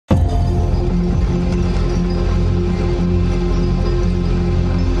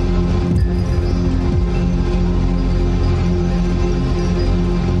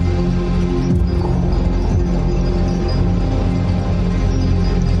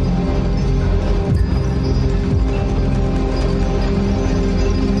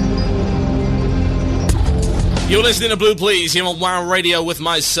You're listening to Blue Please here on WoW Radio with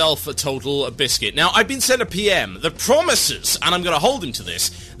myself, Total Biscuit. Now, I've been sent a PM that promises, and I'm going to hold him to this,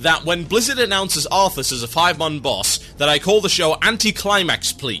 that when Blizzard announces Arthas as a 5-man boss, that I call the show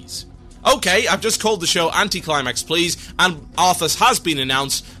Anticlimax Please. Okay, I've just called the show Anticlimax Please, and Arthas has been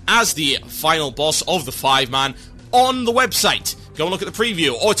announced as the final boss of the 5-man on the website. Go and look at the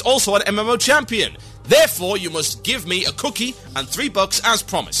preview. Oh, it's also an MMO champion. Therefore, you must give me a cookie and $3 as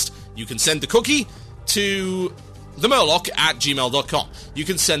promised. You can send the cookie to themurloc@gmail.com. You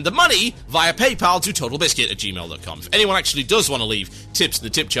can send the money via PayPal to totalbiscuit@gmail.com. If anyone actually does want to leave tips in the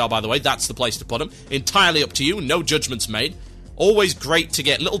tip jar, by the way, that's the place to put them. Entirely up to you, no judgments made. Always great to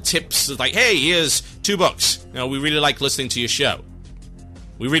get little tips like, hey, here's $2. You know, we really like listening to your show.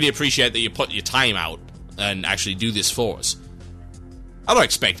 We really appreciate that you put your time out and actually do this for us. I don't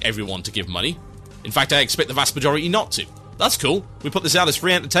expect everyone to give money. In fact, I expect the vast majority not to. That's cool. We put this out as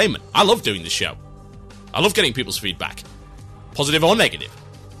free entertainment. I love doing this show. I love getting people's feedback. Positive or negative.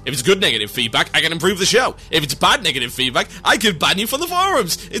 If it's good negative feedback, I can improve the show. If it's bad negative feedback, I can ban you from the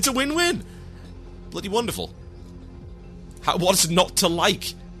forums. It's a win-win. Bloody wonderful. What's not to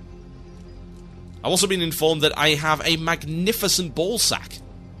like? I've also been informed that I have a magnificent ball sack.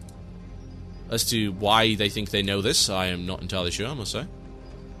 As to why they think they know this, I am not entirely sure, I must say.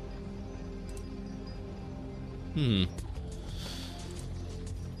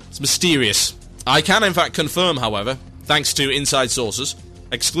 It's mysterious. I can, in fact, confirm, however, thanks to inside sources,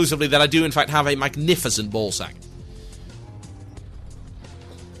 exclusively, that I do, in fact, have a magnificent ball sack.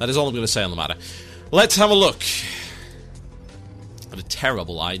 That is all I'm going to say on the matter. Let's have a look at a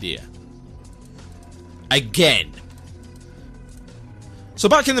terrible idea. Again. So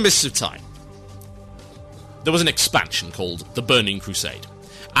back in the mists of time, there was an expansion called the Burning Crusade.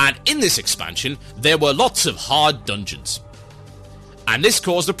 And in this expansion, there were lots of hard dungeons. And this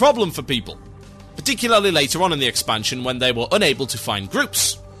caused a problem for people. Particularly later on in the expansion when they were unable to find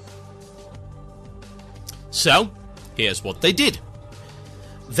groups. So, here's what they did.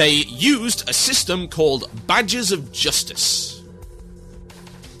 They used a system called Badges of Justice.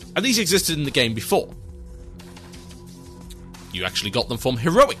 And these existed in the game before. You actually got them from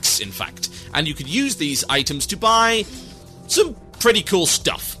heroics, in fact. And you could use these items to buy some pretty cool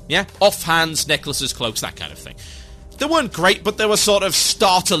stuff. Yeah? Offhands, necklaces, cloaks, that kind of thing. They weren't great, but they were sort of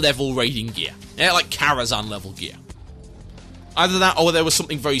starter-level raiding gear. Yeah, like Karazhan-level gear. Either that, or there was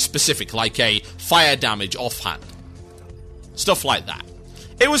something very specific, like a fire damage offhand. Stuff like that.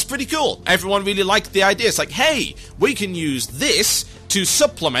 It was pretty cool. Everyone really liked the idea. It's like, hey, we can use this to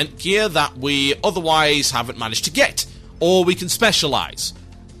supplement gear that we otherwise haven't managed to get. Or we can specialize.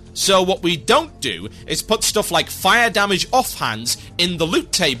 So what we don't do is put stuff like fire damage offhands in the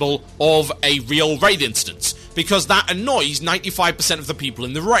loot table of a real raid instance. Because that annoys 95% of the people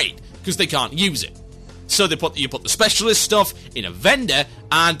in the raid, because they can't use it. So you put the specialist stuff in a vendor,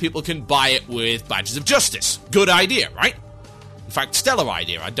 and people can buy it with Badges of Justice. Good idea, right? In fact, stellar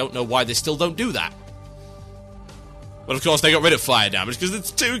idea. I don't know why they still don't do that. But of course, they got rid of fire damage, because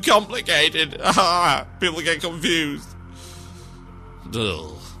it's too complicated. People get confused.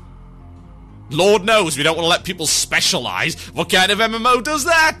 Ugh. Lord knows we don't want to let people specialise. What kind of MMO does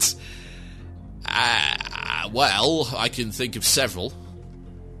that? Well, I can think of several.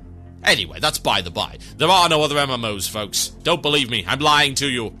 Anyway, that's by the by. There are no other MMOs, folks. Don't believe me. I'm lying to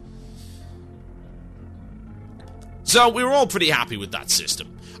you. So, we were all pretty happy with that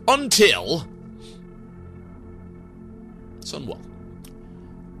system. Until Sunwell.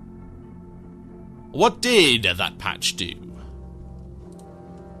 What did that patch do?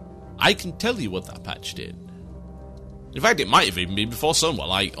 I can tell you what that patch did. In fact, it might have even been before Sunwell.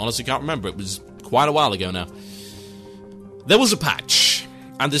 I honestly can't remember. It was quite a while ago now. There was a patch,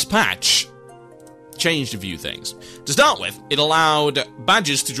 and this patch changed a few things. To start with, it allowed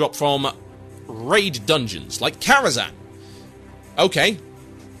badges to drop from raid dungeons, like Karazhan. Okay.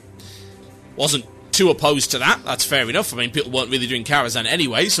 Wasn't too opposed to that, that's fair enough. I mean, people weren't really doing Karazhan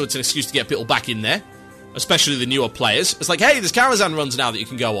anyway, so it's an excuse to get people back in there. Especially the newer players. It's like, hey, there's Karazhan runs now that you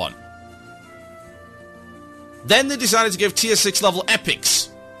can go on. Then they decided to give tier 6 level epics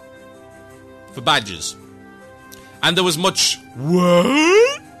for badges. And there was much,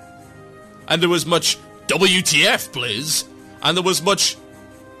 what? And there was much, WTF, Blizz. And there was much,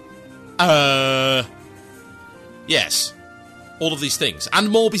 yes. All of these things. And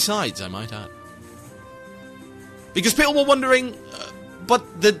more besides, I might add. Because people were wondering,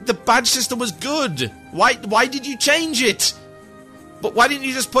 but the badge system was good. Why did you change it? But why didn't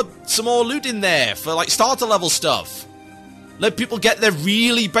you just put some more loot in there for, like, starter level stuff? Let people get their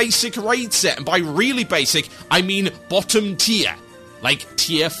really basic raid set. And by really basic, I mean bottom tier. Like,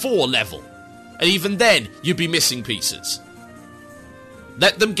 tier 4 level. And even then, you'd be missing pieces.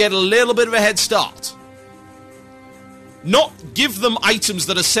 Let them get a little bit of a head start. Not give them items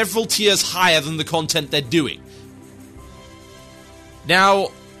that are several tiers higher than the content they're doing. Now,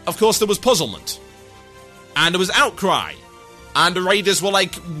 of course, there was puzzlement. And there was outcry. And the raiders were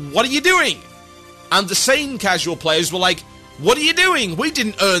like, what are you doing? And the sane casual players were like, what are you doing? We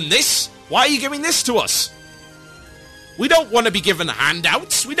didn't earn this. Why are you giving this to us? We don't want to be given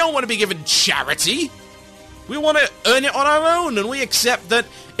handouts. We don't want to be given charity. We want to earn it on our own, and we accept that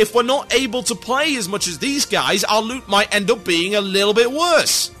if we're not able to play as much as these guys, our loot might end up being a little bit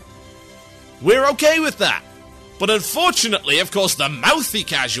worse. We're okay with that. But unfortunately, of course, the mouthy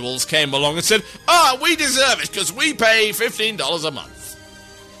casuals came along and said, we deserve it because we pay $15 a month.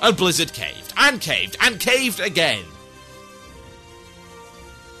 And Blizzard caved, and caved, and caved again.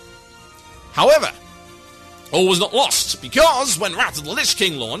 However, all was not lost, because when Wrath of the Lich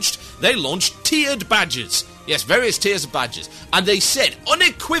King launched, they launched tiered badges. Yes, various tiers of badges. And they said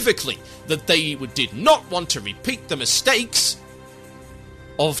unequivocally that they did not want to repeat the mistakes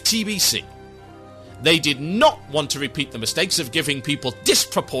of TBC. They did not want to repeat the mistakes of giving people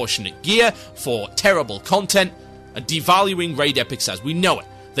disproportionate gear for terrible content and devaluing raid epics as we know it.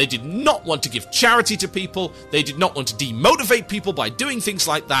 They did not want to give charity to people. They did not want to demotivate people by doing things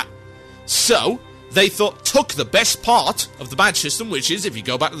like that. So they took the best part of the badge system, which is, if you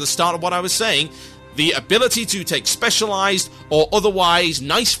go back to the start of what I was saying, the ability to take specialized or otherwise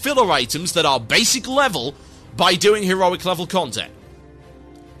nice filler items that are basic level by doing heroic level content.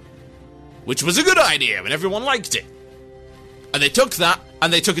 Which was a good idea, and everyone liked it. And they took that,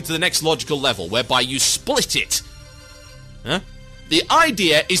 and they took it to the next logical level, whereby you split it. The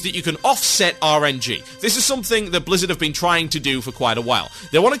idea is that you can offset RNG. This is something that Blizzard have been trying to do for quite a while.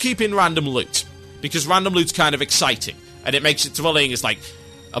 They want to keep in random loot, because random loot's kind of exciting, and it makes it thrilling. It's like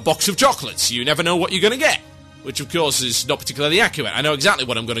a box of chocolates. You never know what you're going to get, which of course is not particularly accurate. I know exactly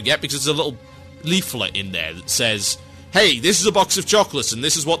what I'm going to get because there's a little leaflet in there that says, hey, this is a box of chocolates and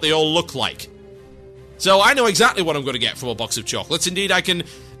this is what they all look like. So I know exactly what I'm going to get from a box of chocolates. Indeed, I can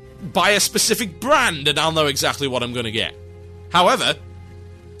buy a specific brand and I'll know exactly what I'm going to get. However,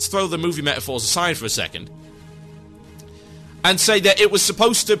 let's throw the movie metaphors aside for a second and say that it was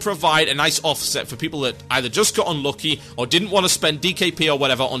supposed to provide a nice offset for people that either just got unlucky or didn't want to spend DKP or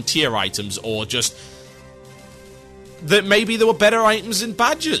whatever on tier items, or just that maybe there were better items in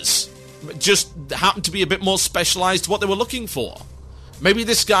badges. Just happened to be a bit more specialized to what they were looking for. Maybe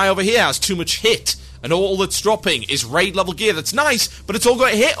this guy over here has too much hit, and all that's dropping is raid level gear that's nice, but it's all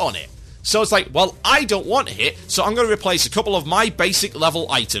got hit on it. So it's like, well, I don't want hit, so I'm going to replace a couple of my basic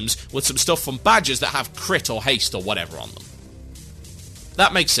level items with some stuff from badges that have crit or haste or whatever on them.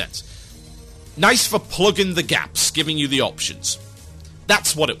 That makes sense. Nice for plugging the gaps, giving you the options.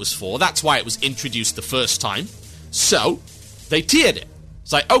 That's what it was for. That's why it was introduced the first time. So, they tiered it.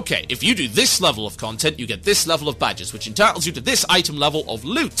 It's like, okay, if you do this level of content, you get this level of badges, which entitles you to this item level of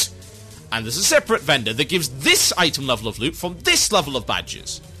loot. And there's a separate vendor that gives this item level of loot from this level of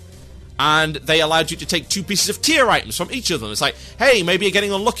badges. And they allowed you to take 2 pieces of tier items from each of them. It's like, hey, maybe you're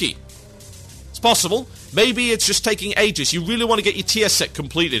getting unlucky. It's possible. Maybe it's just taking ages. You really want to get your tier set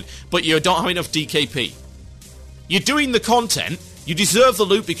completed, but you don't have enough DKP. You're doing the content. You deserve the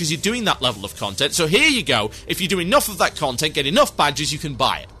loot because you're doing that level of content. So here you go. If you do enough of that content, get enough badges, you can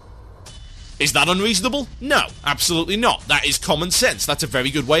buy it. Is that unreasonable? No, absolutely not. That is common sense. That's a very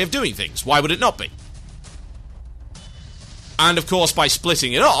good way of doing things. Why would it not be? And of course, by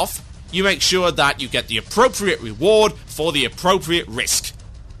splitting it off, you make sure that you get the appropriate reward for the appropriate risk.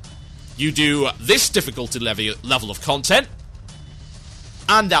 You do this difficulty level of content,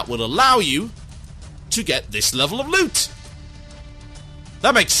 and that will allow you to get this level of loot.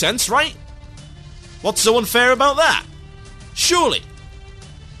 That makes sense, right? What's so unfair about that? Surely.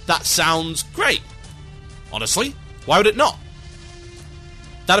 That sounds great. Honestly, why would it not?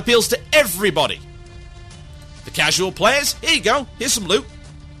 That appeals to everybody. The casual players, here you go, here's some loot.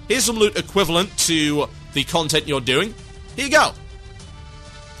 Here's some loot equivalent to the content you're doing. Here you go.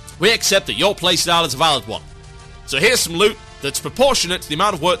 We accept that your playstyle is a valid one. So here's some loot that's proportionate to the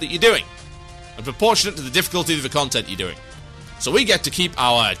amount of work that you're doing, and proportionate to the difficulty of the content you're doing. So we get to keep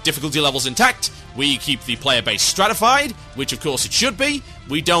our difficulty levels intact, we keep the player base stratified, which of course it should be.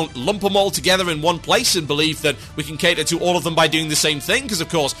 We don't lump them all together in one place and believe that we can cater to all of them by doing the same thing, because of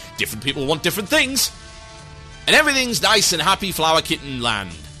course different people want different things. And everything's nice and happy Flower Kitten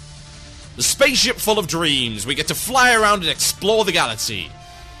land. The spaceship full of dreams, we get to fly around and explore the galaxy.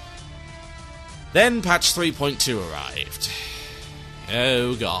 Then patch 3.2 arrived.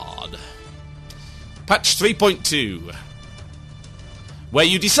 Oh god. Patch 3.2. where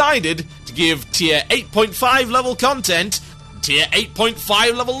you decided to give tier 8.5 level content, tier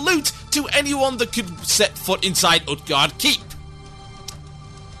 8.5 level loot to anyone that could set foot inside Utgard Keep.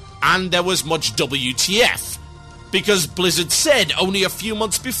 And there was much WTF, because Blizzard said only a few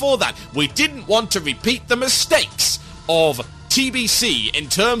months before that, we didn't want to repeat the mistakes of TBC in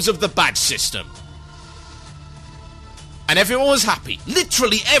terms of the badge system. And everyone was happy.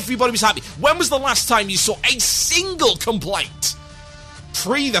 Literally everybody was happy. When was the last time you saw a single complaint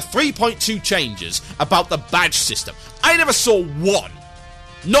pre the 3.2 changes about the badge system? I never saw one.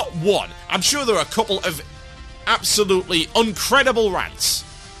 Not one. I'm sure there are a couple of absolutely uncredible rants.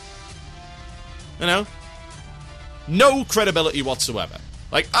 You know? No credibility whatsoever.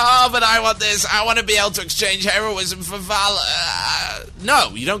 Like, oh, but I want this. I want to be able to exchange heroism for valor.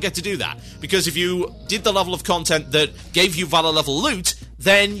 No, you don't get to do that. Because if you did the level of content that gave you valor level loot,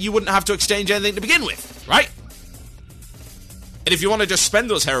 then you wouldn't have to exchange anything to begin with, right? And if you want to just spend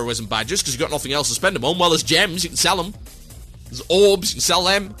those heroism badges because you've got nothing else to spend them on, well, there's gems, you can sell them. There's orbs, you can sell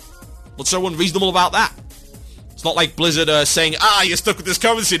them. What's so unreasonable about that? It's not like Blizzard saying, you're stuck with this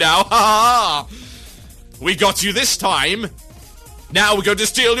currency now. Ha ha! We got you this time. Now we're going to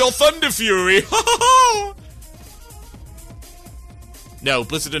steal your Thunder Fury! No,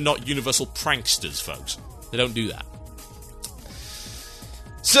 Blizzard are not universal pranksters, folks. They don't do that.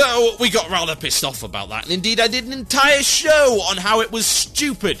 So, we got rather pissed off about that, and indeed I did an entire show on how it was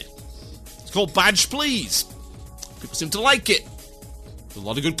stupid. It's called Badge Please. People seem to like it. A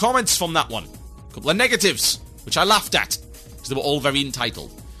lot of good comments from that one. A couple of negatives, which I laughed at, because they were all very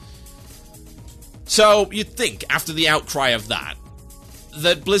entitled. So, you'd think, after the outcry of that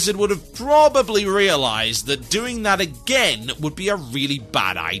Blizzard would have probably realized that doing that again would be a really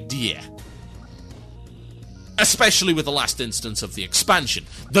bad idea. Especially with the last instance of the expansion.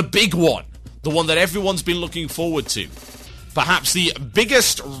 The big one. The one that everyone's been looking forward to. Perhaps the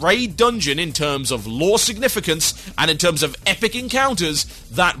biggest raid dungeon in terms of lore significance and in terms of epic encounters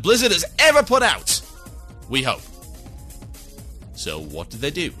that Blizzard has ever put out. We hope. So what did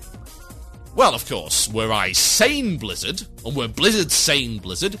they do? Well, of course, were I sane Blizzard, or were Blizzard sane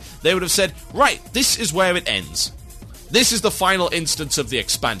Blizzard, they would have said, right, this is where it ends. This is the final instance of the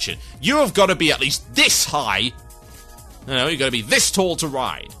expansion. You have got to be at least this high. You know, you've got to be this tall to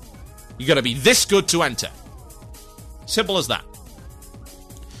ride. You've got to be this good to enter. Simple as that.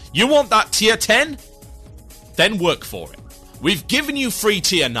 You want that tier 10? Then work for it. We've given you free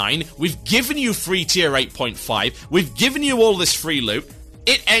tier 9. We've given you free tier 8.5. We've given you all this free loot.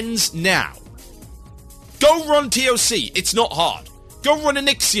 It ends now. Go run TOC. It's not hard. Go run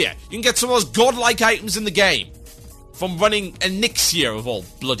Elixir. You can get some of those godlike items in the game from running Elixir of all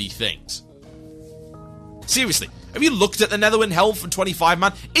bloody things. Seriously, have you looked at the Netherwind helmet for 25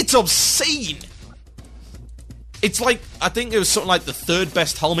 man? It's obscene. It's like, I think it was something like the third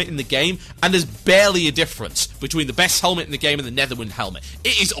best helmet in the game, and there's barely a difference between the best helmet in the game and the Netherwind helmet.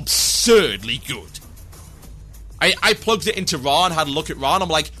 It is absurdly good. I plugged it into Ra and had a look at Ra, and I'm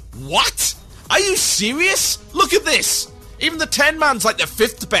like, what? Are you serious? Look at this. Even the 10-man's like the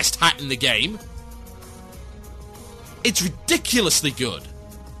 5th best hat in the game. It's ridiculously good.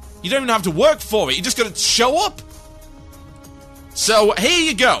 You don't even have to work for it. You just got to show up. So, here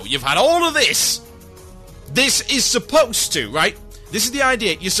you go. You've had all of this. This is supposed to, right? This is the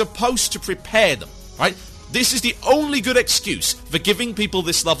idea. You're supposed to prepare them, right? This is the only good excuse for giving people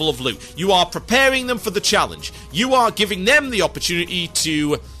this level of loot. You are preparing them for the challenge. You are giving them the opportunity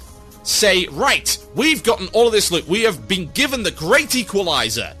to say, right, we've gotten all of this loot. We have been given the great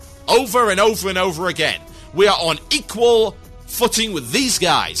equalizer over and over and over again. We are on equal footing with these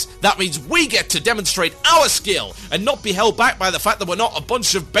guys. That means we get to demonstrate our skill and not be held back by the fact that we're not a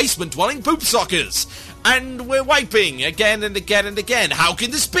bunch of basement-dwelling poop sockers. And we're wiping again and again and again. How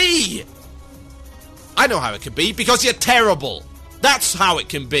can this be? I know how it can be, because you're terrible. That's how it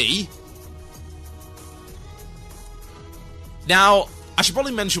can be. Now, I should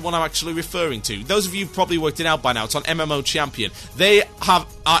probably mention what I'm actually referring to. Those of you who've probably worked it out by now, it's on MMO Champion. They are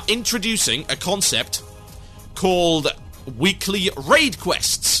introducing a concept called weekly raid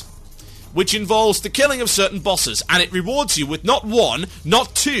quests, which involves the killing of certain bosses, and it rewards you with not 1,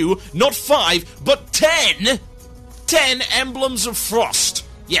 not 2, not 5, but 10 Emblems of Frost.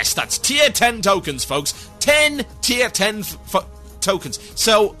 Yes, that's tier 10 tokens, folks. 10 tier 10 tokens.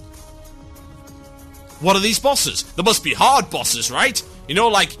 So, what are these bosses? There must be hard bosses, right? You know,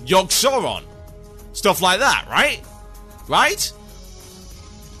 like Yogg-Saron. Stuff like that, right? Right?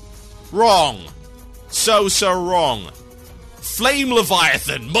 Wrong. So wrong. Flame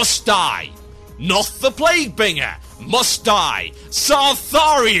Leviathan must die. Noth the Plaguebringer must die.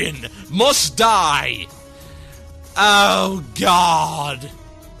 Sartharian must die. Oh, God.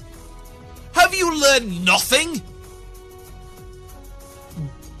 Have you learned nothing?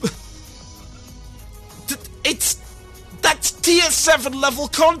 That's tier 7 level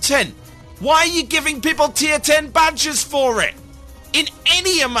content. Why are you giving people tier 10 badges for it? In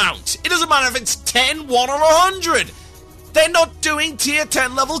any amount. It doesn't matter if it's 10, 1 or 100. They're not doing tier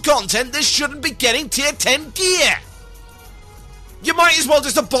 10 level content. They shouldn't be getting tier 10 gear. You might as well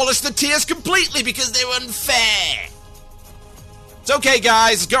just abolish the tiers completely because they were unfair. It's okay,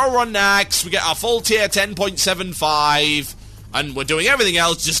 guys. Let's go run next. We get our full tier 10.75. And we're doing everything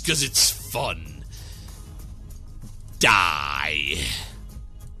else just because it's fun. Die.